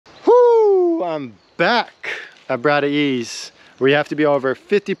I'm back at Bradah E's, where you have to be over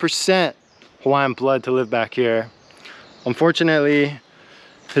 50% Hawaiian blood to live back here. Unfortunately,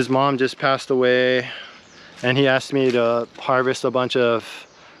 his mom just passed away, and he asked me to harvest a bunch of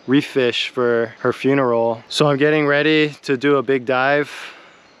reef fish for her funeral. So I'm getting ready to do a big dive.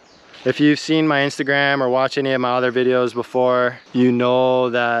 If you've seen my Instagram or watched any of my other videos before, you know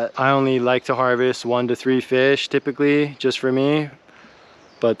that I only like to harvest 1 to 3 fish typically, just for me.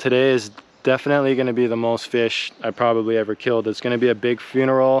 But today is definitely gonna be the most fish I probably ever killed. It's gonna be a big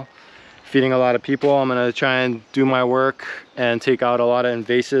funeral, feeding a lot of people. I'm gonna try and do my work and take out a lot of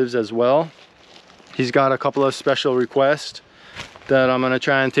invasives as well. He's got a couple of special requests that I'm gonna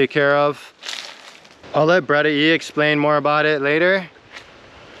try and take care of. I'll let Bradah E explain more about it later.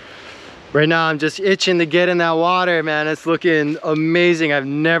 Right now I'm just itching to get in that water, man. It's looking amazing. I've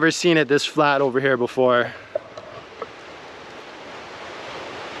never seen it this flat over here before.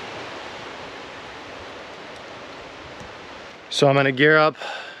 So I'm gonna gear up,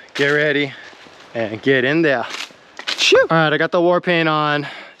 get ready, and get in there. All right, I got the war paint on.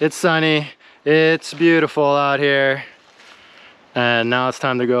 It's sunny, it's beautiful out here. And now it's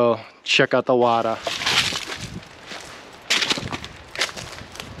time to go check out the water.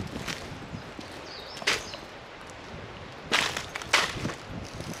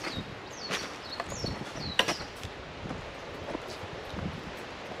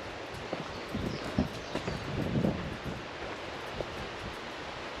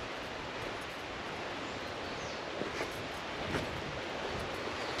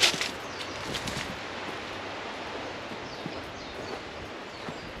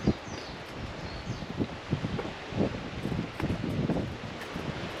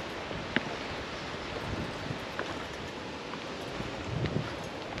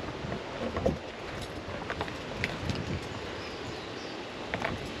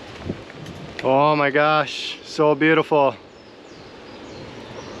 Oh my gosh, so beautiful.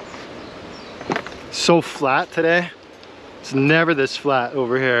 So flat today. It's never this flat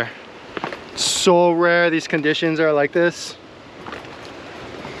over here. It's so rare these conditions are like this.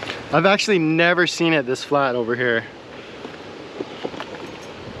 I've actually never seen it this flat over here.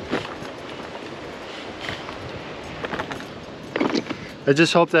 I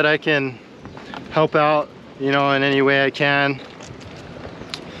just hope that I can help out, you know, in any way I can.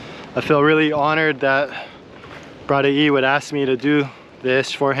 I feel really honored that Bradah E would ask me to do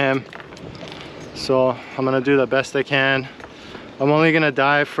this for him. So I'm gonna do the best I can. I'm only gonna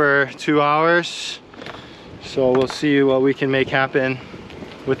dive for 2 hours. So we'll see what we can make happen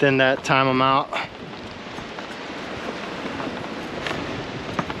within that time amount.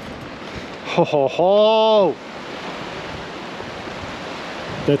 Ho ho ho!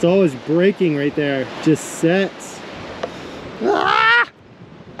 That's always breaking right there. Just sets. Ah!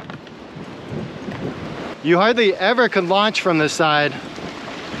 You hardly ever can launch from this side.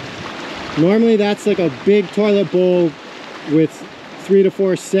 Normally that's like a big toilet bowl with 3 to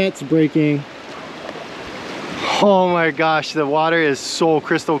 4 sets breaking. Oh my gosh, the water is so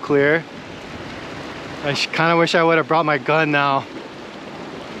crystal clear. I kind of wish I would have brought my gun now.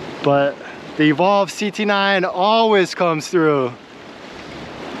 But the Evolve CT9 always comes through.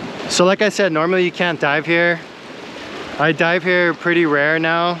 So like I said, normally you can't dive here. I dive here pretty rare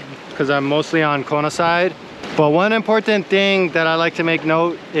now because I'm mostly on Kona side. But one important thing that I like to make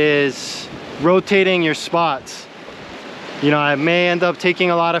note is rotating your spots. You know, I may end up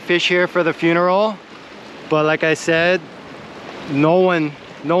taking a lot of fish here for the funeral, but like I said, no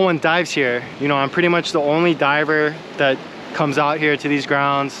one dives here. You know, I'm pretty much the only diver that comes out here to these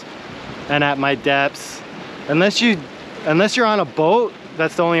grounds and at my depths. Unless you're on a boat,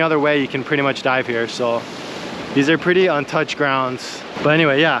 that's the only other way you can pretty much dive here. So these are pretty untouched grounds. But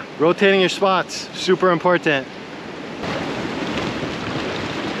anyway, yeah, rotating your spots, super important.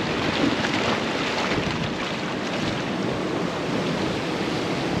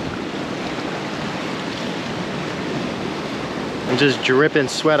 I'm just dripping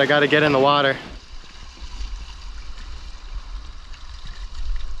sweat. I gotta get in the water.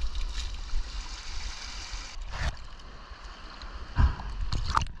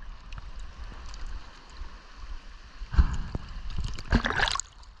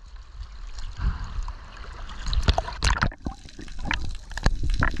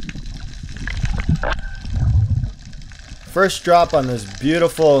 First drop on this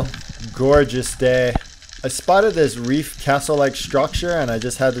beautiful, gorgeous day. I spotted this reef castle-like structure and I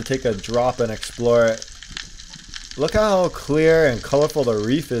just had to take a drop and explore it. Look at how clear and colorful the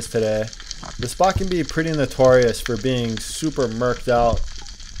reef is today. The spot can be pretty notorious for being super murked out,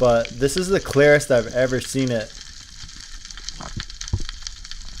 but this is the clearest I've ever seen it.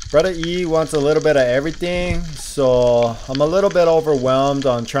 Bradah E wants a little bit of everything, so I'm a little bit overwhelmed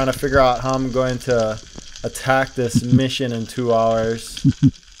on trying to figure out how I'm going to attack this mission in 2 hours.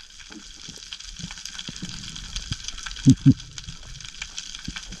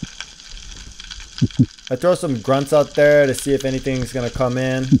 I throw some grunts out there to see if anything's gonna come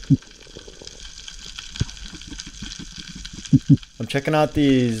in. I'm checking out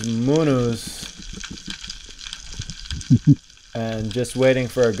these munus and just waiting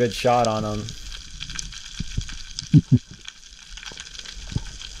for a good shot on them.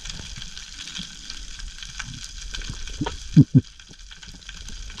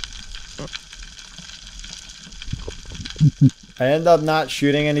 I end up not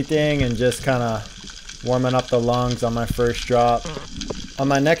shooting anything and just kind of warming up the lungs on my first drop. On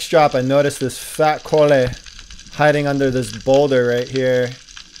my next drop, I noticed this fat kole hiding under this boulder right here.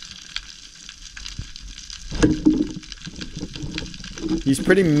 He's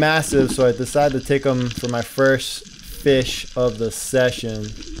pretty massive, so I decided to take him for my first fish of the session.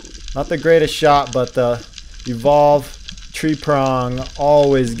 Not the greatest shot, but the Evolve tree prong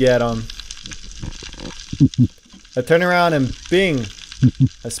always get him. I turn around and bing,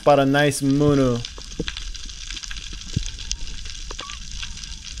 I spot a nice munu.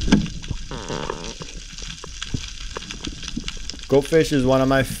 Goatfish is one of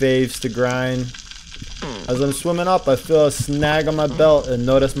my faves to grind. As I'm swimming up, I feel a snag on my belt and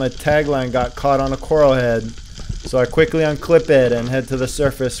notice my tagline got caught on a coral head. So I quickly unclip it and head to the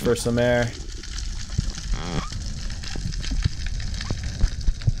surface for some air.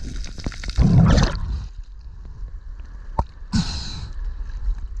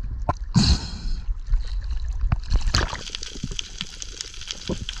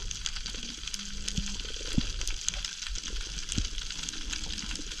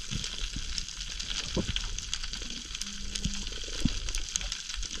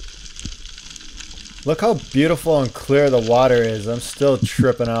 Look how beautiful and clear the water is. I'm still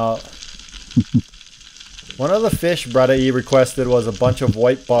tripping out. One of the fish Bradah E requested was a bunch of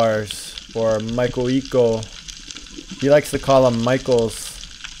white bars, or Maikoiko. He likes to call them Michaels.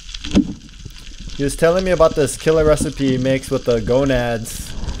 He was telling me about this killer recipe he makes with the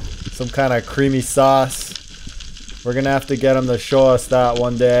gonads. Some kind of creamy sauce. We're gonna have to get him to show us that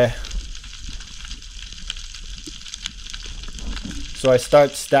one day. So I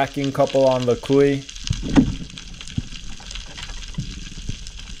start stacking a couple on the kui.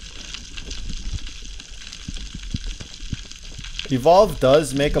 Evolve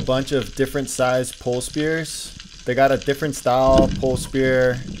does make a bunch of different size pole spears. They got a different style pole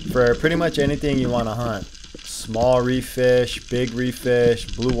spear for pretty much anything you want to hunt. Small reef fish, big reef fish,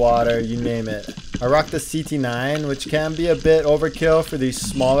 blue water, you name it. I rock the CT9, which can be a bit overkill for these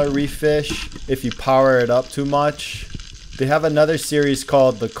smaller reef fish if you power it up too much. They have another series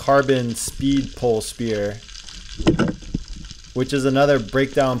called the Carbon Speed Pole Spear, which is another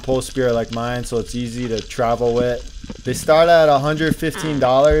breakdown pole spear like mine, so it's easy to travel with. They start at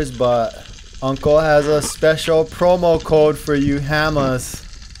 $115, but Uncle has a special promo code for you hammers,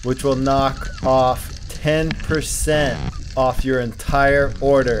 which will knock off 10% off your entire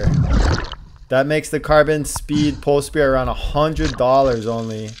order. That makes the Carbon Speed Pole Spear around $100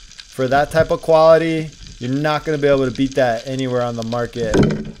 only. For that type of quality, you're not going to be able to beat that anywhere on the market.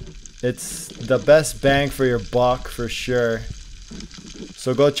 It's the best bang for your buck for sure.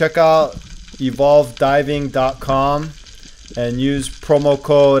 So go check out evolvediving.com and use promo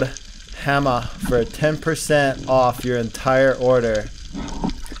code HAMA for 10% off your entire order.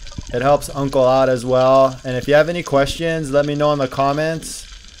 It helps Uncle out as well. And if you have any questions, let me know in the comments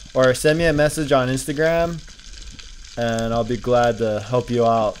or send me a message on Instagram and I'll be glad to help you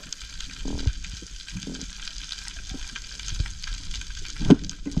out.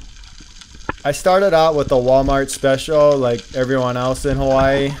 I started out with a Walmart special like everyone else in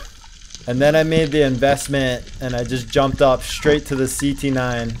Hawaii, and then I made the investment and I just jumped up straight to the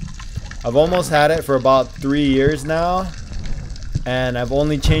CT9. I've almost had it for about 3 years now, and I've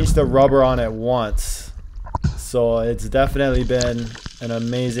only changed the rubber on it once, so it's definitely been an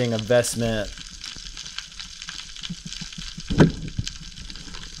amazing investment.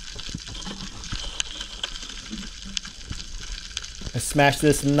 I smashed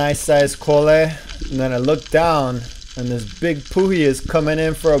this nice sized kole, and then I looked down and this big puhi is coming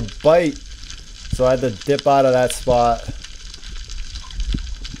in for a bite, so I had to dip out of that spot.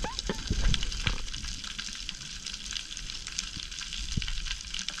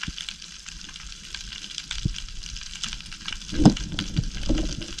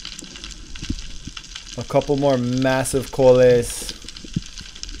 A couple more massive koles.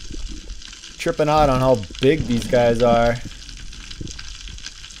 Tripping out on how big these guys are.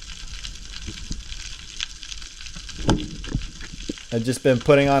 I've just been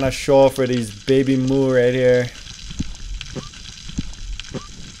putting on a show for these baby moo right here.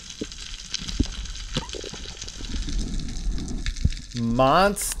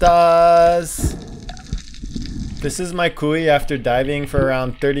 Monsters! This is my kui after diving for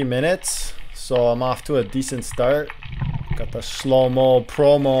around 30 minutes. So I'm off to a decent start. Got the slow-mo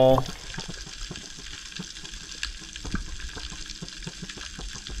promo.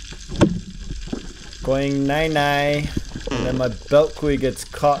 Going nai-nai. And then my belt kui gets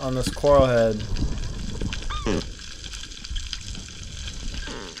caught on this coral head.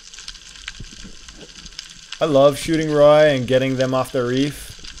 I love shooting Roy and getting them off the reef.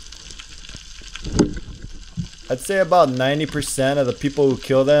 I'd say about 90% of the people who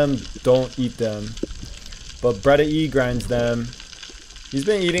kill them don't eat them. But Bradah E grinds them. He's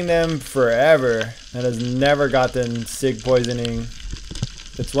been eating them forever and has never gotten sig poisoning.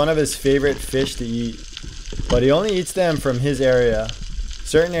 It's one of his favorite fish to eat. But he only eats them from his area.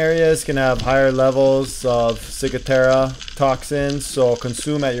 Certain areas can have higher levels of ciguatera toxins, so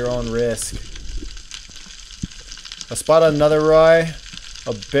consume at your own risk. I spotted another Roy,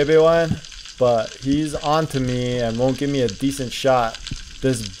 a baby one, but he's onto me and won't give me a decent shot.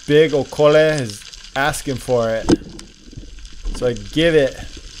 This big okole is asking for it. So I give it,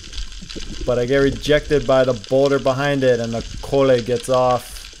 but I get rejected by the boulder behind it and the okole gets off.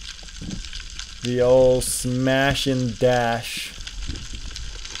 The old smash and dash.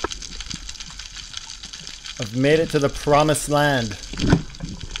 I've made it to the promised land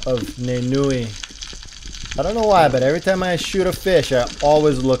of Nenui. I don't know why, but every time I shoot a fish, I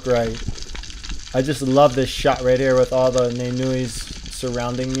always look right. I just love this shot right here with all the Nenuis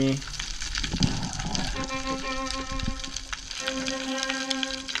surrounding me.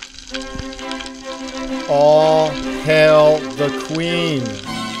 All hail the queen,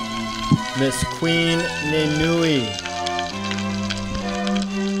 Miss Queen Nenui.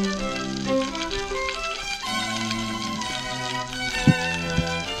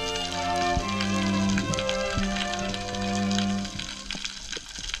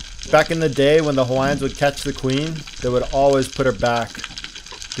 Back in the day when the Hawaiians would catch the queen, they would always put her back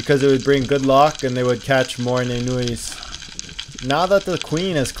because it would bring good luck and they would catch more Nenuis. Now that the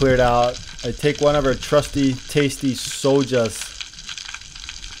queen has cleared out, I take one of her trusty, tasty sojas.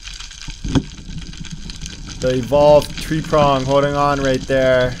 The Evolve tree prong holding on right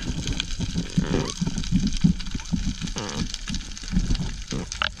there.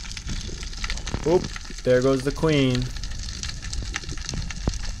 Oop, there goes the queen.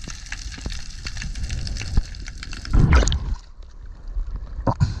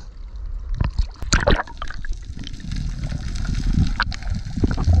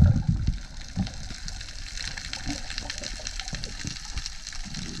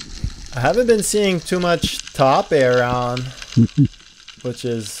 I haven't been seeing too much tape around, which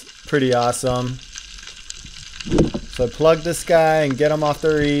is pretty awesome. So I plug this guy and get him off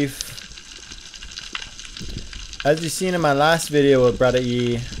the reef. As you've seen in my last video with Bradah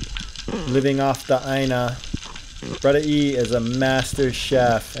E, living off the Aina, Bradah E is a master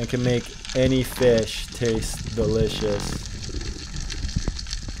chef and can make any fish taste delicious.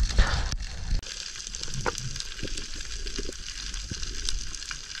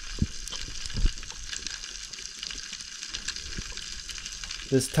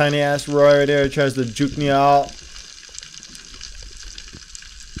 This tiny ass Roy right there tries to juke me out.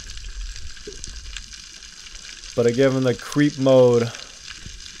 But I give him the creep mode.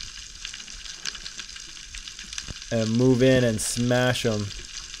 And move in and smash him.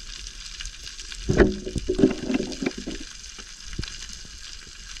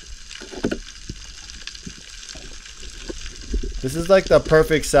 This is like the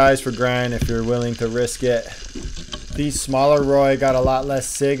perfect size for grind if you're willing to risk it. These smaller Roy got a lot less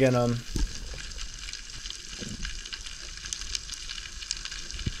sig in them.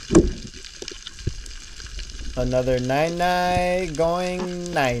 Another 9-9 going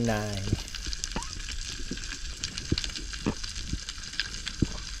 9-9.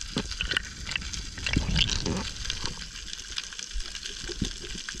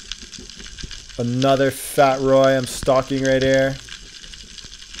 Another fat Roy I'm stalking right here.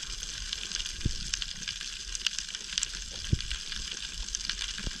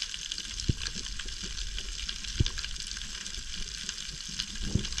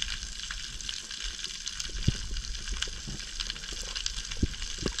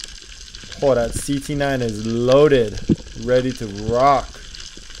 Oh, that CT9 is loaded, ready to rock.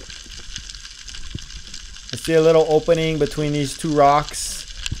 I see a little opening between these two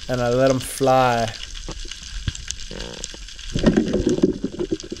rocks, and I let them fly.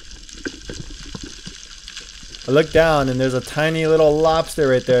 I I look down and there's a tiny little lobster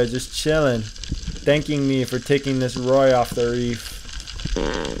right there just chilling, thanking me for taking this roy off the reef.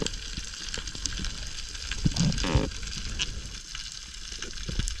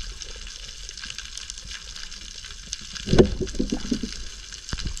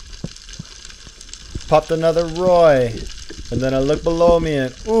 Popped another roy, and then I look below me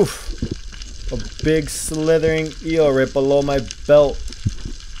and oof, a big slithering eel right below my belt.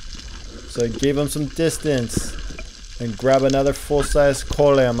 So I gave him some distance and grab another full-size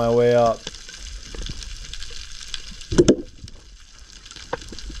kole on my way up.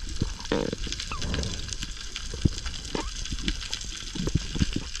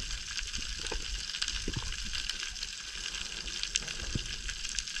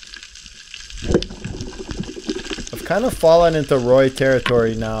 I've kind of fallen into roy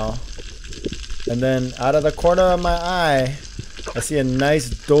territory now. And then out of the corner of my eye, I see a nice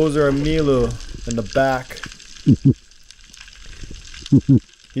dozer of Mahlo in the back.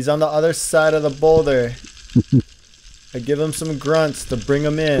 He's on the other side of the boulder. I give him some grunts to bring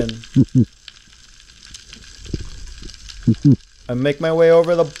him in. I make my way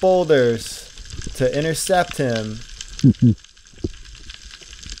over the boulders to intercept him.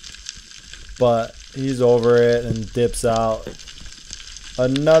 But he's over it and dips out.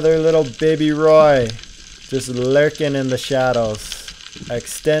 Another little baby roy just lurking in the shadows. I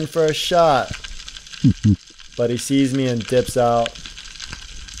extend for a shot, but he sees me and dips out.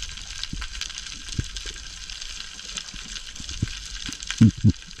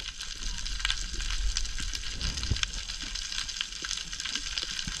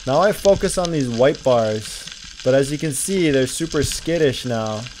 Now I focus on these white bars, but as you can see, they're super skittish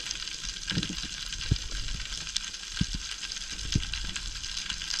now.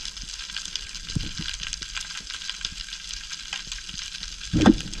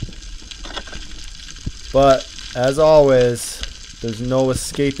 But as always, there's no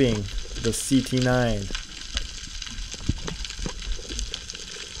escaping the CT9.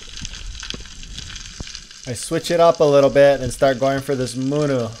 I switch it up a little bit and start going for this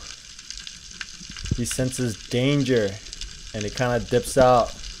munu. He senses danger and he kind of dips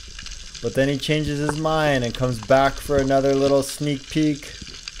out. But then he changes his mind and comes back for another little sneak peek.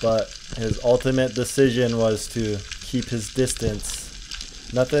 But his ultimate decision was to keep his distance.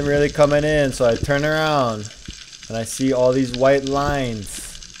 Nothing really coming in, so I turn around and I see all these white lines.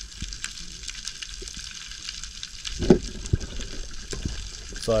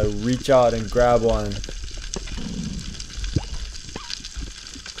 So I reach out and grab one.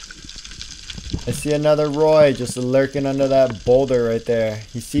 I see another roy just lurking under that boulder right there.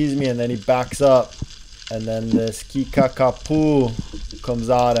 He sees me and then he backs up. And then this kikakapu comes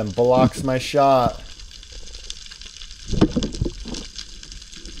out and blocks my shot.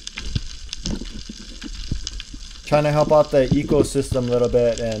 Trying to help out the ecosystem a little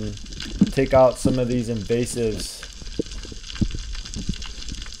bit and take out some of these invasives.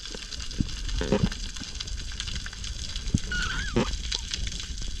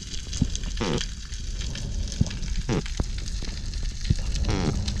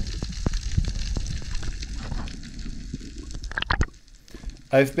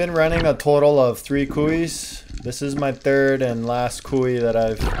 I've been running a total of 3 kuis. This is my third and last kui that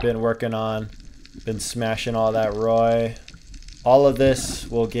I've been working on. Been smashing all that roy. All of this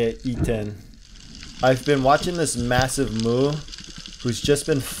will get eaten. I've been watching this massive moo who's just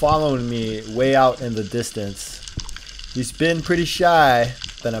been following me way out in the distance. He's been pretty shy.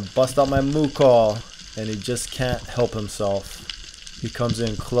 Then I bust out my moo call and he just can't help himself. He comes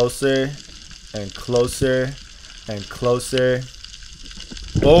in closer and closer and closer.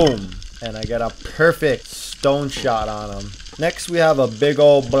 Boom! And I get a perfect stone shot on him. Next we have a big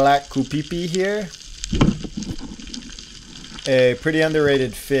old black kupipi here. A pretty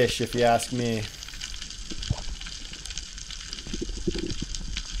underrated fish if you ask me.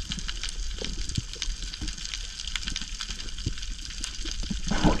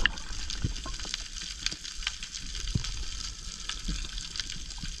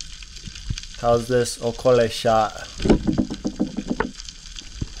 How's this okole shot?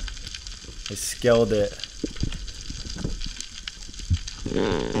 I scaled it.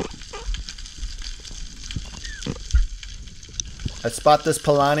 I spot this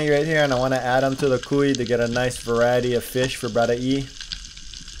palani right here and I want to add them to the kui to get a nice variety of fish for Bradah E.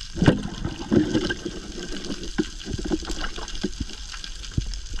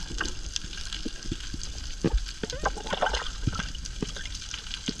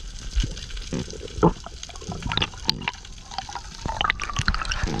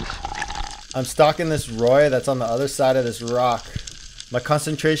 I'm stalking this roy that's on the other side of this rock. My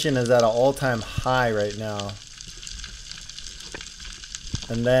concentration is at an all-time high right now.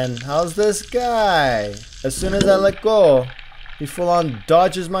 And then, how's this guy? As soon as I let go, he full on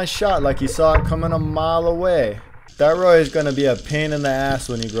dodges my shot like he saw it coming a mile away. That Roy is gonna be a pain in the ass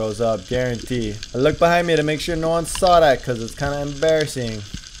when he grows up, guarantee. I look behind me to make sure no one saw that because it's kind of embarrassing.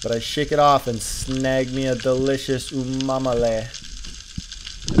 But I shake it off and snag me a delicious umamale.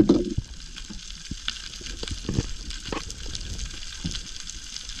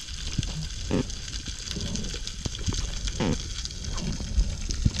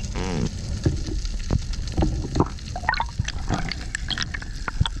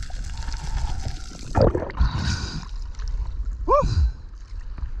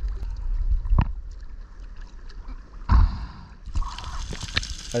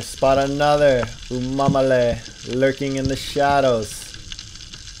 I spot another umamale lurking in the shadows.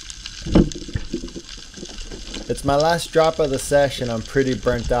 It's my last drop of the session. I'm pretty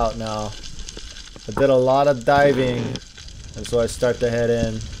burnt out now. I did a lot of diving, and so I start to head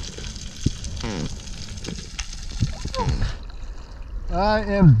in. I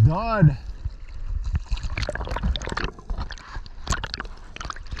am done.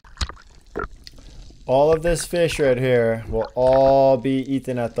 All of this fish right here will all be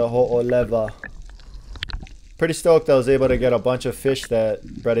eaten at the ho'oleva. Pretty stoked I was able to get a bunch of fish that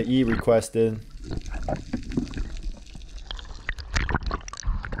Bradah E requested.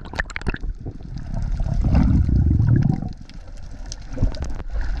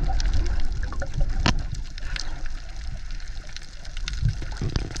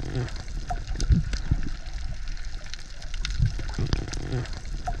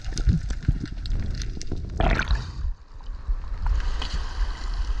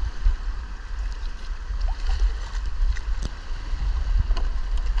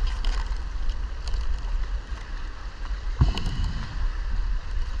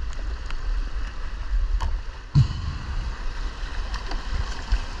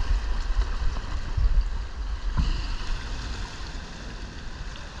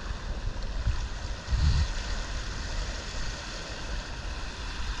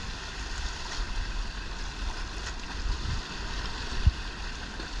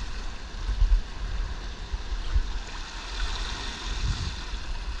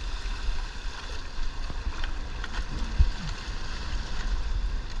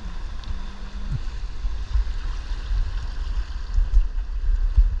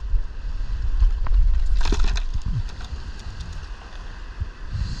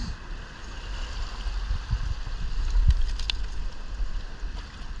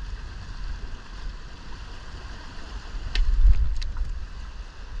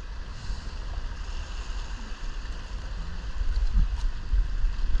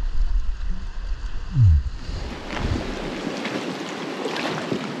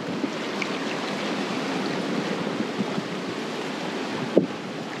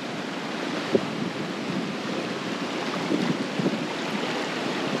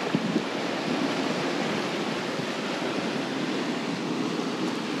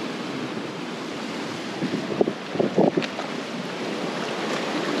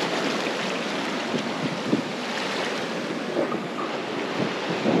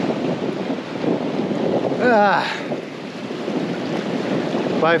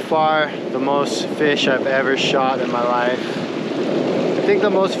 By far the most fish I've ever shot in my life. I think the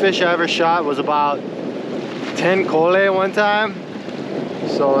most fish I ever shot was about 10 kole one time.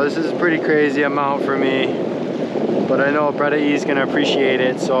 So this is a pretty crazy amount for me. But I know Bradah E is gonna appreciate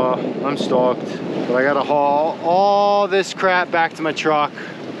it, so I'm stoked. But I gotta haul all this crap back to my truck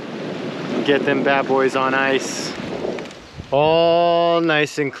and get them bad boys on ice. All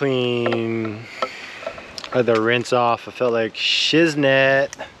nice and clean. I had the rinse off. I felt like shiznit.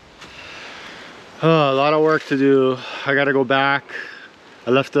 Oh, a lot of work to do. I gotta go back.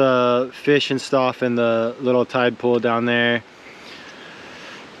 I left the fish and stuff in the little tide pool down there.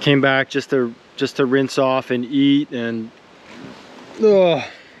 Came back just to rinse off and eat, and oh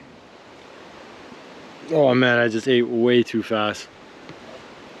man, I just ate way too fast.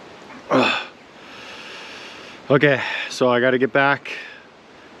 Okay, so I gotta get back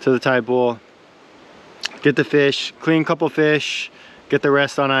to the tide pool, get the fish, clean couple fish, get the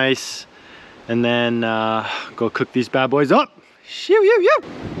rest on ice, and then go cook these bad boys up.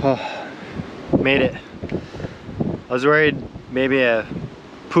 Oh, made it. I was worried maybe a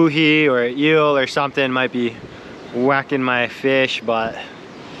puhi or an eel or something might be whacking my fish, but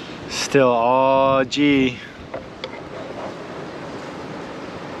still, oh gee.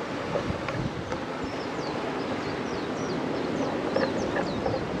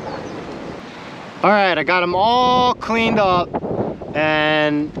 All right, I got them all cleaned up,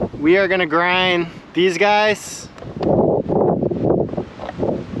 and we are gonna grind these guys.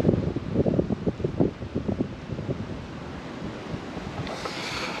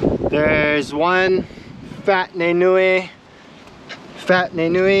 There's one fat nenui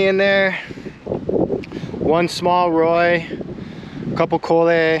in there, one small Roy, a couple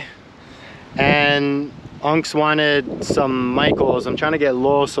Kole, and Unks wanted some Michaels. I'm trying to get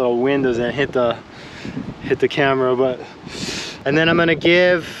low so the wind doesn't hit the camera, and then I'm gonna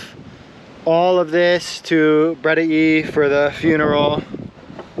give all of this to Bradah E for the funeral.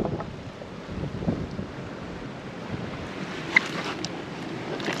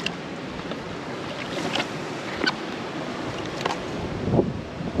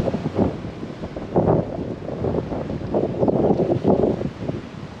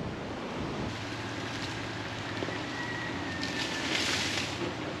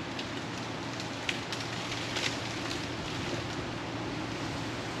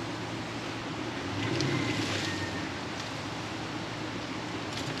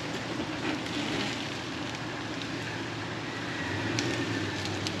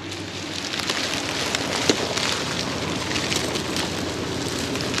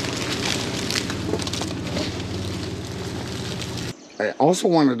 I also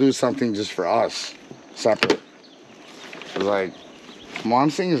want to do something just for us, separate. Like,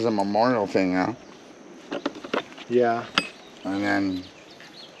 Mom's thing is a memorial thing now. Yeah. And then,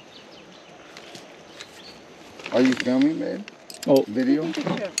 are you filming, babe? Oh, Video?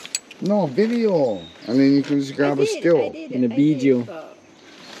 No, video. And then you can just grab a still. in a video.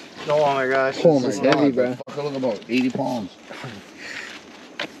 Oh my gosh. Oh my It's god, heavy, that bro. fucker look about 80 pounds.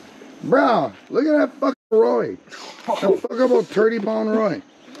 Bro, look at that fucking Roy. That fucker about 30-pound Roy.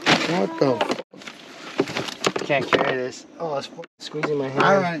 What the f? Can't carry this. Oh, it's squeezing my hand.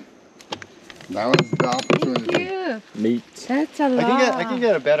 Alright. That was the opportunity. Yeah, Meat. that's a lot. I can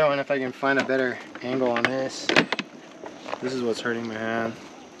get a better one if I can find a better angle on this. This is what's hurting my hand.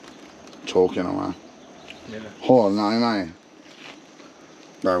 Choking him, man. Yeah. Oh, 99.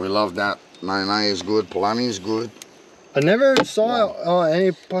 Bro, we love that. 99 is good. Polani is good. I never saw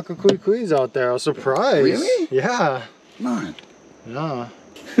any Pakakuikuis out there. I was surprised. Really? Yeah. Nine. Yeah.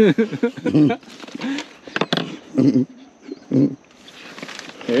 It's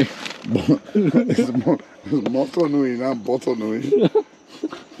moto nui, not boto nui.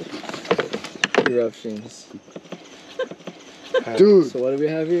 Eruptions. Dude, So what do we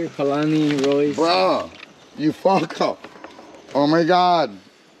have here? Kalani, Royce. bro, you fuck up. Oh my god.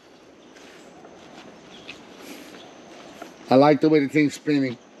 I like the way the thing's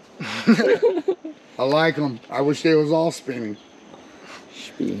spinning. I like them. I wish they was all spinning.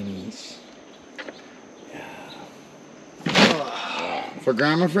 Beanies. For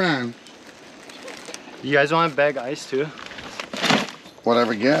Grandma Fran, You guys want bag ice too?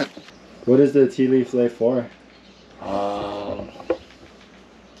 whatever get. What is the tea leaf lay for?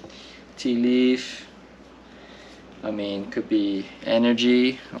 Tea leaf. I mean, could be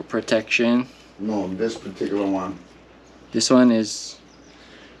energy or protection. No, this particular one. This one is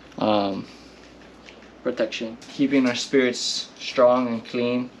protection, keeping our spirits strong and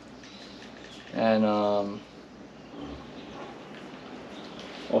clean, and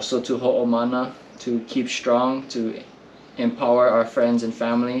also to ho'omana, to keep strong, to empower our friends and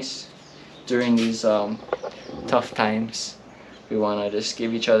families during these tough times. We want to just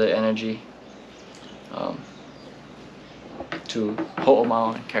give each other energy to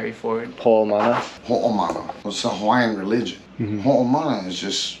ho'omana and carry forward. Ho'omana. Ho'omana. It's a Hawaiian religion. Ho'omana is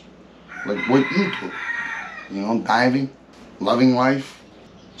just like what you do. You know, diving, loving life.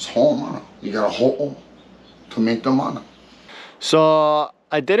 It's ho'omana. You got a ho'o to make the mana. So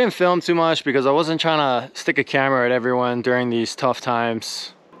I didn't film too much because I wasn't trying to stick a camera at everyone during these tough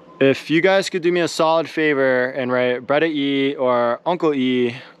times. If you guys could do me a solid favor and write Bradah E or Uncle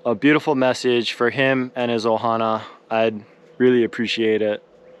E a beautiful message for him and his ohana, I'd really appreciate it.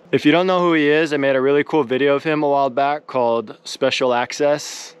 If you don't know who he is, I made a really cool video of him a while back called Special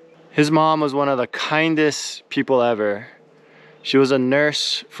Access. His mom was one of the kindest people ever. She was a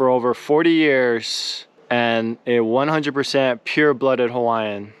nurse for over 40 years and a 100% pure-blooded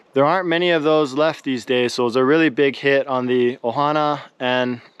Hawaiian. There aren't many of those left these days, so it was a really big hit on the ohana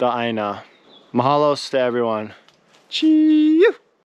and the aina. Mahalos to everyone. Cheese.